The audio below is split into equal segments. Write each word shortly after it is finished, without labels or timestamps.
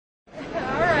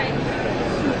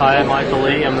Hi, I'm Michael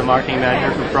Lee. I'm the marketing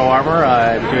manager for Pro Armor.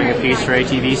 I'm doing a piece for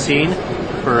ATV Scene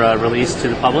for release to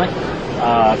the public.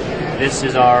 This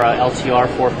is our LTR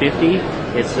 450.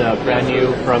 It's brand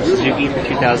new from Suzuki for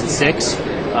 2006.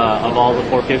 Of all the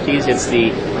 450s, it's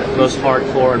the most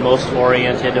hardcore and most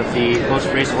race-oriented of the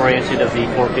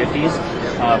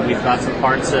 450s. We've got some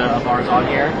parts of ours on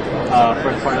here.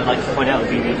 First part I'd like to point out would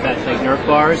be the Fat Peg Nerf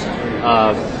bars.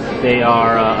 They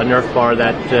are a Nerf bar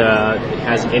that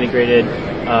has an integrated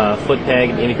foot peg,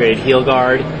 an integrated heel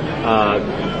guard.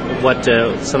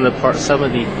 Some of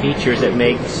the features that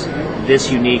makes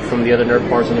this unique from the other Nerf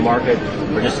bars in the market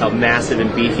are just how massive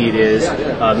and beefy it is.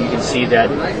 You can see that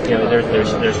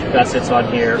there's gussets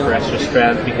on here for extra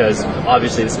strength because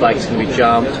obviously the spike is going to be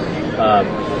jumped.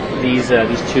 These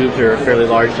tubes are a fairly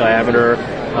large diameter.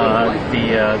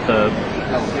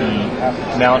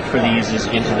 The mount for these is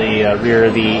into the rear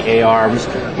of the A-arms.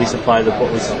 We supply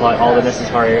all the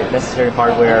necessary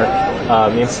hardware,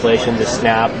 the installation, the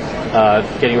snap.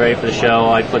 Getting ready for the show,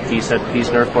 I put these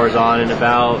Nerf bars on in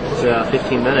about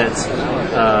 15 minutes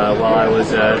while I was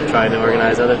trying to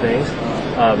organize other things.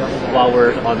 While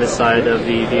we're on this side of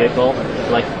the vehicle,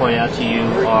 I'd like to point out to you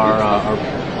our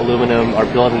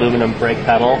billet aluminum brake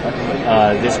pedal.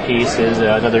 This piece is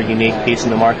another unique piece in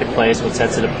the marketplace. What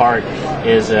sets it apart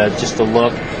is just the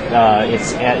look.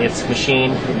 It's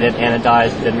machined, then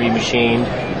anodized, then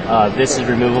remachined. This is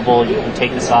removable. You can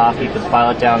take this off. You can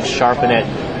file it down, sharpen it.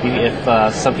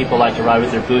 If some people like to ride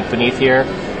with their boot beneath here,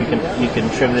 you can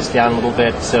trim this down a little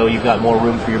bit so you've got more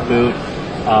room for your boot.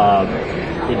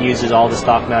 It uses all the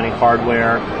stock mounting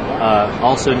hardware.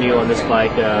 Also new on this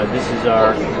bike, this is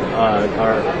our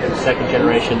second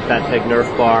generation Fat Peg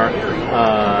Nerf bar.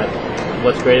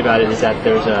 What's great about it is that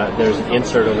there's an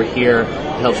insert over here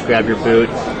that helps grab your boot.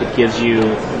 It gives you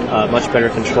much better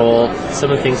control.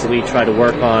 Some of the things that we try to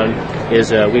work on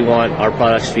is we want our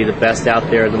products to be the best out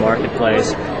there in the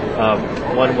marketplace.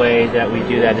 One way that we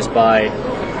do that is by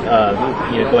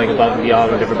going above and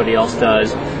beyond what everybody else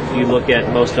does. If you look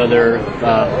at most other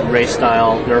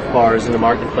race-style Nerf bars in the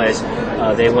marketplace,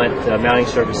 they went mounting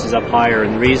surfaces up higher,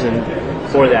 and the reason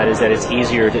for that is that it's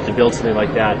easier to build something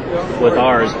like that. With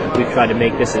ours, we've tried to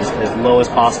make this as low as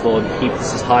possible and keep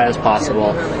this as high as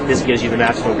possible. This gives you the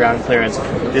maximum ground clearance.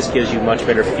 This gives you much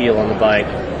better feel on the bike.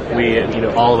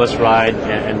 All of us ride,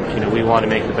 and we want to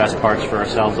make the best parts for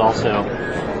ourselves also.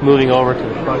 Moving over to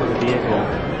the front of the vehicle,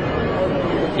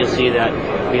 you'll see that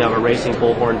we have a racing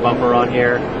bullhorn bumper on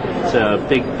here. It's a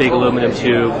big aluminum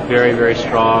tube, very, very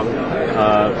strong.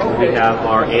 We have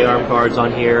our A-arm guards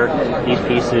on here. These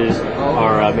pieces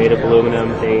are made of aluminum.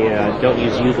 They don't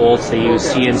use U-bolts. They use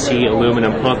CNC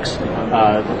aluminum hooks.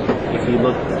 If you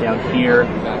look down here,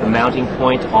 the mounting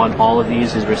point on all of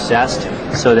these is recessed,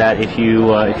 so that if you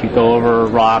go over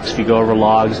rocks, if you go over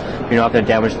logs, you're not going to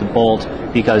damage the bolt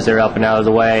because they're up and out of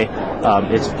the way.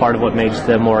 It's part of what makes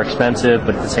them more expensive,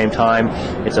 but at the same time,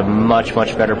 it's a much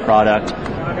better product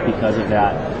because of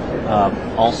that.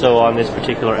 Also on this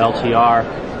particular LTR,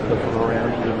 go from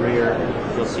around to the rear,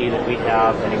 you'll see that we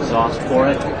have an exhaust for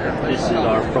it. This is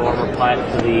our Pro Armor pipe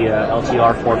for the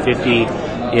LTR 450.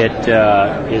 It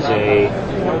is a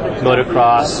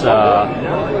motocross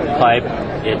pipe.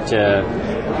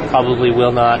 It probably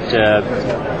will not,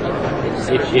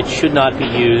 it should not be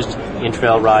used in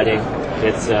trail riding.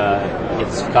 It's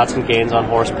got some gains on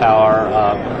horsepower.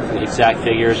 The exact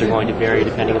figures are going to vary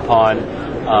depending upon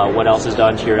what else is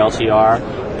done to your LTR,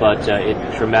 but it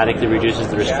dramatically reduces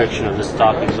the restriction of the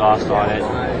stock exhaust on it.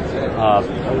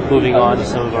 Moving on to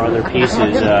some of our other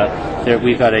pieces,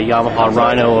 we've got a Yamaha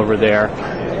Rhino over there.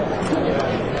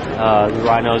 The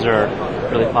Rhinos are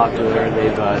really popular.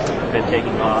 They've been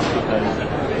taking off because of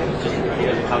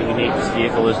how unique this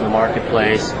vehicle is in the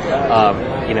marketplace.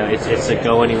 It's a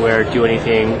go anywhere, do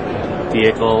anything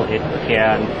vehicle. It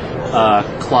can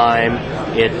climb,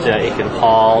 it can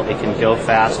haul, it can go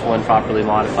fast when properly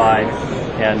modified.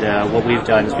 And what we've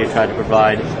done is we've tried to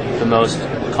provide the most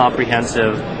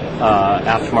comprehensive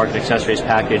aftermarket accessories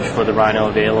package for the Rhino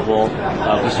available.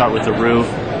 We start with the roof.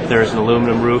 There's an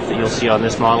aluminum roof that you'll see on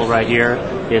this model right here.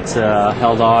 It's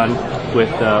held on with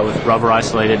rubber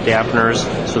isolated dampeners,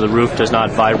 so the roof does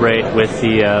not vibrate with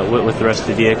the rest of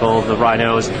the vehicle. The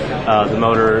Rhinos, the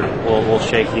motor will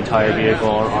shake the entire vehicle.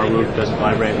 Our roof doesn't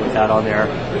vibrate with that on there.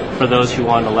 For those who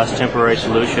want a less temporary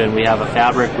solution, we have a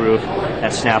fabric roof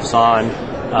that snaps on.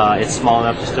 It's small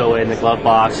enough to stow away in the glove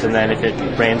box, and then if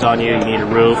it rains on you, you need a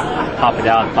roof. Pop it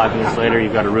out, 5 minutes later,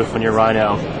 you've got a roof on your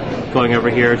Rhino. Going over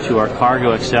here to our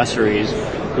cargo accessories,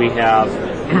 we have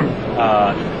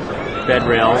bed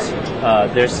rails.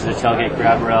 This is the tailgate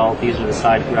grab rail. These are the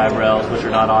side grab rails, which are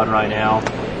not on right now.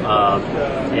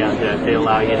 and they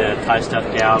allow you to tie stuff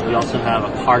down. We also have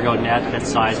a cargo net that's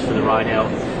sized for the Rhino.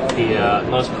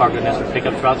 Most cargo nets for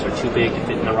pickup trucks are too big to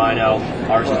fit in the Rhino.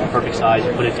 Ours is the perfect size.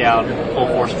 You put it down, pull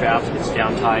 4 straps, it's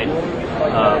down tight.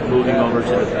 Moving over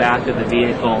to the back of the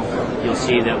vehicle, you'll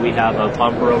see that we have a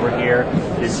bumper over here.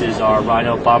 This is our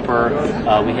Rhino bumper.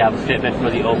 We have a fitment for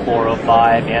the 04,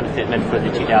 05, and a fitment for the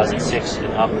 2006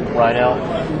 and up Rhino.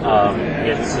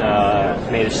 It's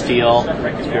made of steel.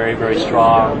 It's very, very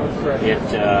strong.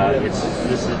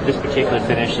 This particular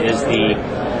finish is the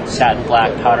satin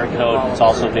black powder coat. It's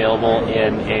also available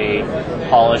in a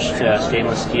polished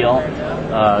stainless steel.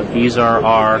 These are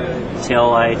our tail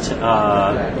light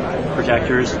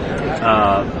protectors.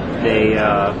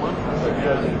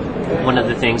 One of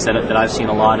the things that I've seen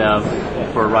a lot of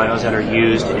for Rhinos that are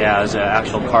used as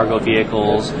actual cargo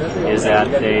vehicles is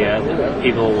that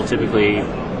people will typically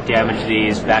damage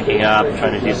these backing up,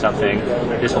 trying to do something.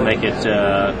 This will make it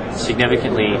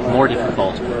significantly more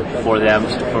difficult for them,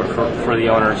 for the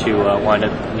owner to wind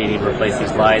up needing to replace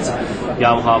these lights.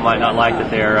 Yamaha might not like that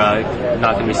they're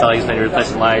not going to be selling as many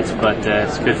replacement lights, but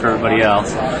it's good for everybody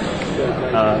else.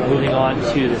 Moving on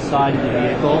to the side of the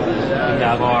vehicle, we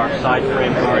have our side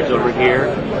frame guards over here.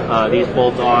 These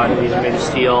bolt on, these are made of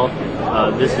steel.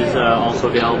 This is also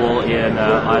available in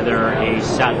either a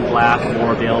satin black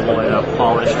or available in a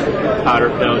polished powder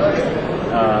coat.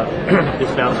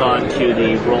 This mounts on to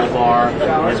the roll bar.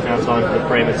 This mounts on to the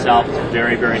frame itself. It's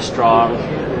very, very strong.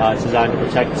 It's designed to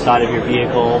protect the side of your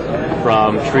vehicle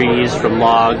from trees, from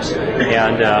logs,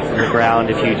 and from the ground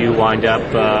if you do wind up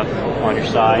on your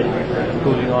side.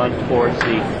 Moving on towards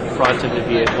the front of the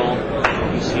vehicle,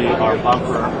 you see our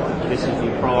bumper. This is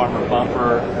the Pro Armor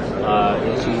bumper.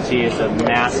 As you can see, it's a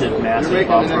massive, massive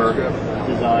bumper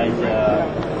designed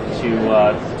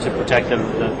to protect the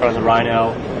front of the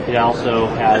Rhino. It also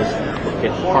has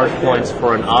hard points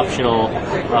for an optional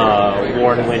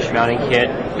worn winch mounting kit,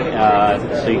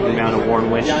 so you can mount a worn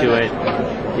winch to it.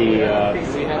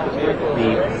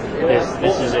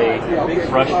 This is a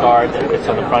brush guard that fits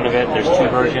on the front of it. There's 2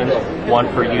 versions, one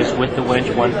for use with the winch,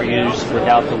 one for use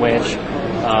without the winch.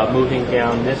 Moving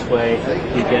down this way,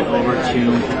 you get over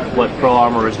to what Pro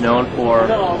Armor is known for.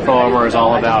 Pro Armor is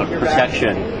all about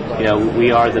protection. You know,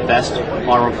 we are the best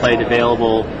armor plate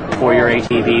available for your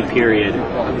ATV, period.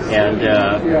 And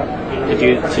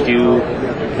to do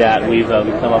that, we've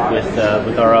come up with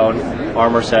our own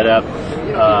armor setup.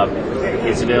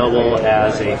 It's available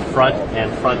as a front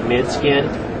and front mid skid,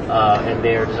 and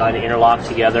they are designed to interlock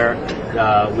together.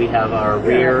 We have our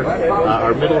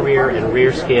middle rear and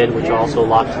rear skid, which also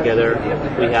lock together.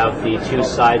 We have the 2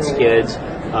 side skids,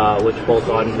 which bolt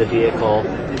onto the vehicle.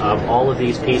 All of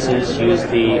these pieces use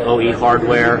the OE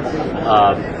hardware,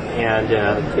 and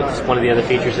it's one of the other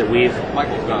features that we've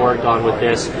worked on with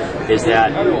this is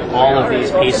that all of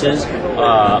these pieces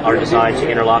are designed to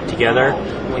interlock together,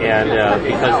 and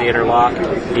because they interlock,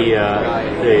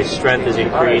 the strength is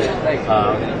increased.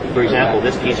 For example,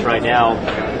 this piece right now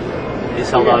is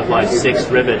held on by 6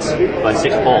 rivets, by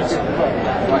 6 bolts.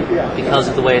 Because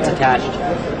of the way it's attached,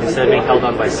 instead of being held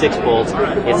on by 6 bolts,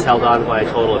 it's held on by a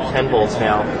total of 10 bolts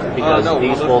now, because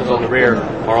these bolts on the rear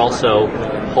are also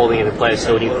holding it in place.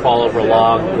 So when you crawl over a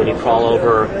log, when you crawl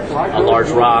over a large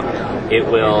rock,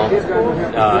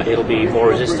 it'll be more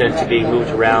resistant to being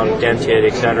moved around, dented,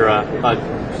 etc.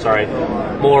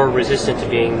 More resistant to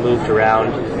being moved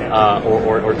around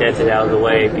or dented out of the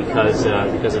way because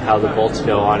of how the bolts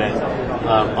go on it.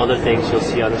 Other things you'll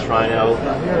see on this Rhino,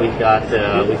 we've got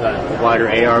wider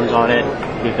A-arms on it.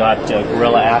 We've got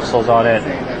Gorilla axles on it.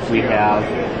 We have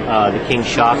the King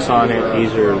shocks on it.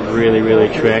 These are really, really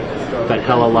trick. We've got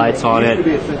Hella lights on it.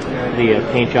 The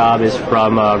paint job is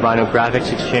from Rhino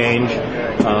Graphics Exchange.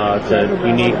 It's a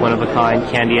unique,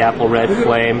 one-of-a-kind candy apple red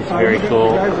flame. It's very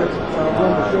cool.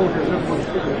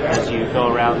 As you go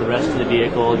around the rest of the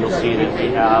vehicle, you'll see that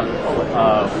we have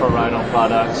for Rhino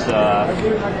products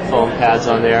foam pads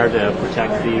on there to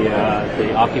protect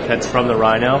the occupants from the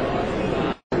Rhino.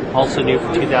 Also new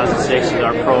for 2006 is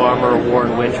our Pro Armor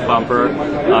worn winch bumper.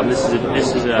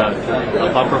 This is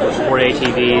a bumper for sport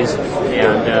ATVs,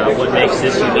 and what makes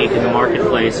this unique in the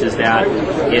marketplace is that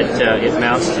it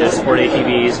mounts to sport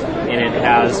ATVs, and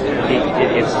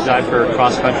it's designed for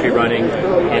cross-country running,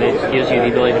 and it gives you the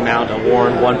ability to mount a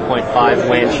worn 1.5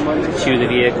 winch to the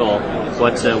vehicle.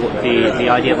 The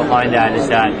idea behind that is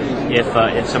that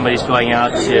if somebody's going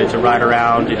out to ride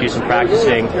around to do some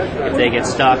practicing, if they get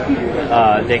stuck,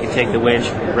 they can take the winch,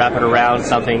 wrap it around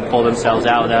something, pull themselves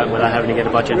out without having to get a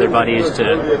bunch of their buddies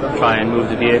to try and move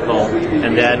the vehicle.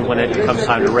 And then when it comes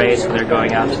time to race, when they're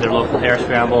going out to their local hare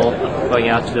scramble, going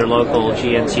out to their local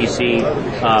GNCC,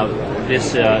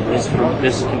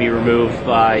 this can be removed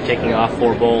by taking off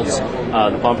 4 bolts.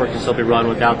 The bumper can still be run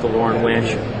without the Warren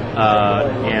winch,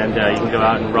 and you can go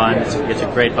out and run. It's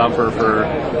a great bumper for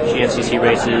GNCC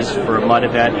races. For a mud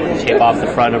event, you can tape off the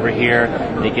front over here,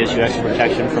 and it gives you extra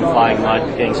protection from flying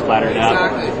mud, getting splattered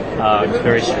up. It's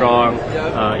very strong.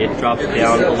 It drops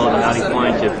down below the mounting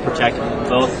point to protect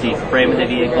both the frame of the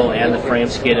vehicle and the frame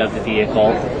skid of the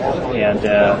vehicle, and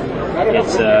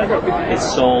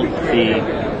it's sold. The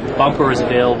bumper is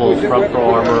available from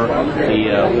Pro Armor.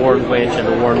 The Warren winch and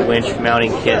the Warren winch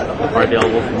mounting kit are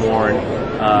available from Warren.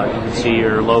 You can see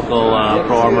your local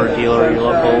Pro Armor dealer or your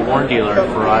local Warren dealer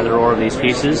for either or of these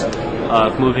pieces.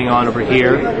 Moving on over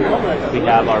here, we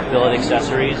have our billet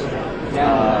accessories.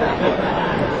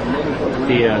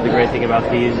 The great thing about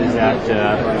these is that,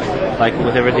 like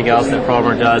with everything else that Pro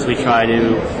Armor does, we try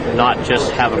to not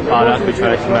just have a product, we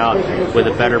try to come out with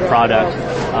a better product.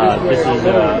 This is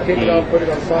the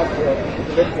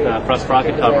front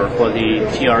sprocket cover for the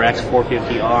TRX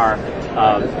 450R.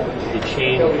 The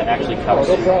chain actually comes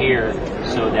through here,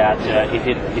 so that if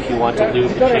you want to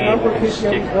lube the chain, you can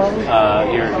stick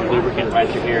your lubricant right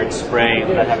through here and spray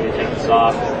without having to take this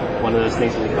off. One of those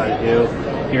things that we try to do.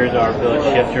 Here's our billet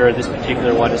shifter. This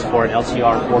particular one is for an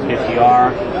LCR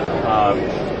 450R.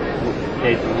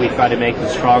 We try to make it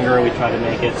stronger. We try to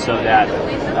make it so that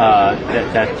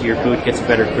that your boot gets a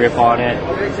better grip on it.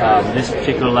 This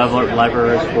particular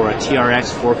lever is for a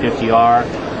TRX 450R.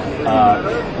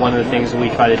 One of the things that we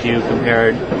try to do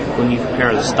when you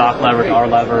compare the stock lever to our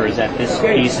lever is that this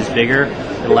piece is bigger.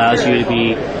 It allows you to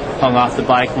be hung off the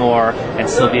bike more and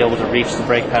still be able to reach the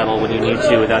brake pedal when you need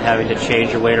to without having to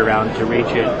change your weight around to reach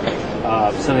it.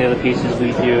 Some of the other pieces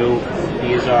we do,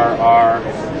 these are our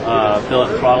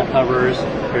billet throttle covers.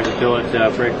 Here's a billet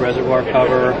brake reservoir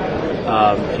cover.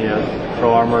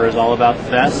 Pro Armor is all about the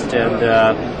best, and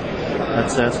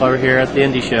that's why we're here at the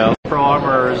Indy Show. Pro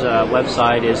Armor's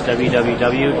website is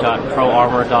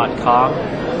www.proarmor.com.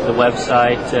 The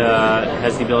website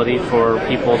has the ability for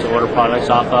people to order products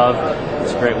off of.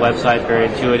 It's a great website, very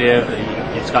intuitive.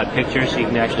 It's got pictures so you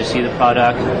can actually see the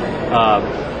product.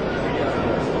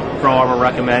 Pro Armor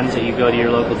recommends that you go to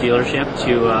your local dealership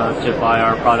to buy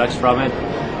our products from it.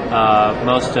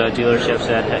 Most dealerships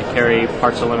that carry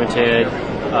Parts Unlimited,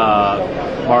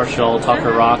 Marshall,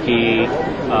 Tucker Rocky,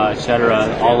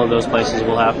 etc. All of those places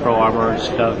will have Pro Armor.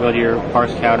 Just go to your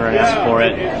parts counter and ask for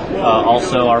it.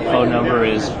 Also, our phone number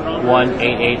is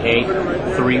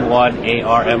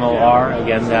 1-888-31-ARMOR.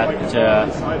 Again, that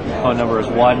phone number is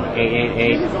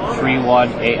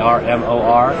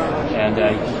 1-888-31-ARMOR, and you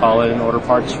can call in and order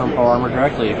parts from Pro Armor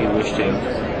directly if you wish to.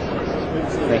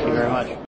 Thank you very much.